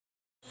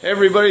Hey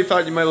everybody,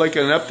 thought you might like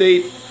an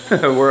update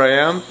where I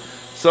am.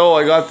 So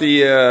I got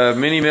the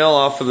mini mill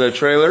off of the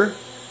trailer.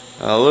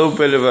 A little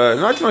bit of a,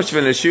 not too much of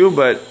an issue,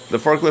 but the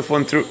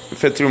forklift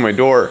fit through my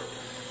door.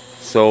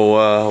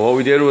 So what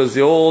we did was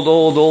the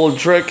old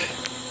trick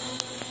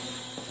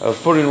of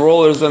putting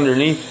rollers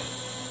underneath.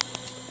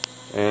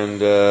 And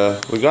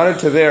we got it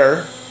to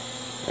there,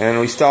 and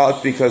we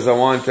stopped because I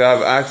wanted to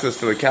have access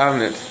to the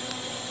cabinet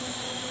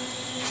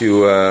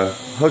to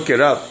hook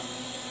it up.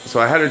 So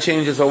I had to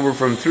change this over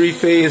from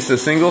 3-phase to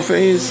single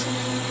phase.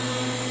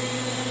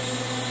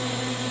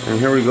 And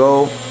here we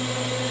go.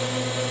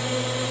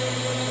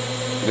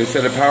 They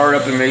said to power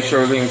it up and make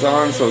sure everything's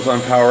on, so it's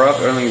on power up,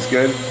 everything's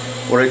good.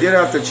 What I did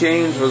have to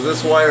change was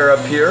this wire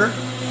up here.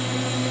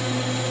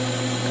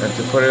 And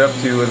to put it up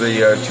to the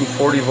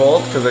 240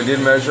 volt, because I did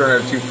measure and I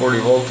had 240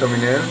 volt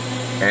coming in.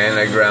 And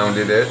I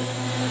grounded it.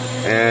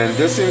 And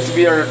this seems to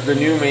be the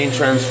new main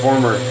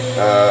transformer.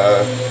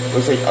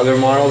 Looks like other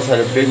models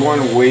had a big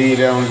one way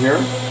down here,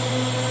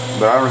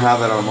 but I don't have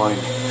that on mine.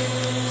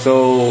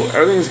 So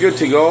everything's good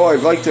to go.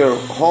 I'd like to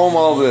home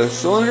all the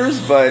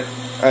cylinders, but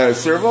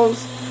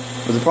servos.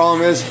 But the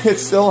problem is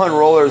it's still on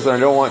rollers and I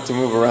don't want to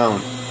move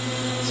around.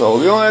 So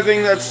the only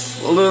thing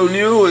that's a little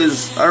new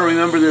is I don't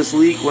remember this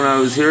leak when I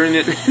was hearing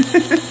it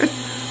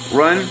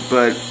run,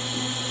 but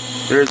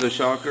there's a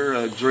shocker.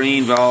 A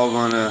drain valve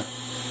on a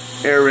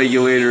air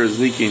regulator is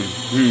leaking.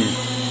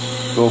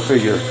 Go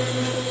figure.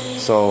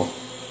 So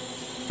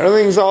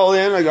everything's all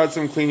in. I got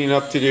some cleaning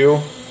up to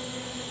do.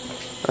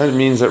 That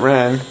means it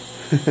ran.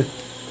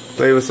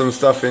 Play with some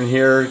stuff in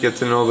here, get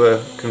to know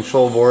the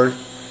control board.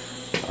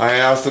 I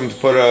asked them to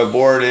put a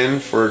board in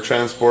for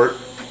transport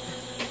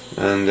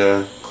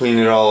and clean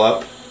it all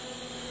up.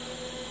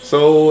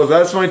 So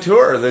that's my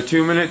tour, the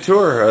 2-minute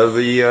tour of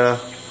the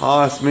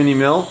Haas mini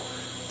mill.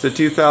 It's a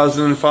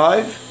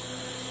 2005.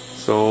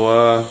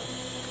 So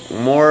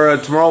more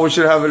tomorrow we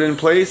should have it in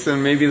place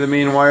and maybe the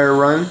main wire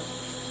run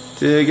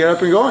to get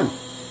up and going.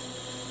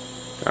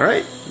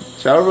 Alright,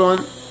 ciao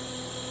everyone.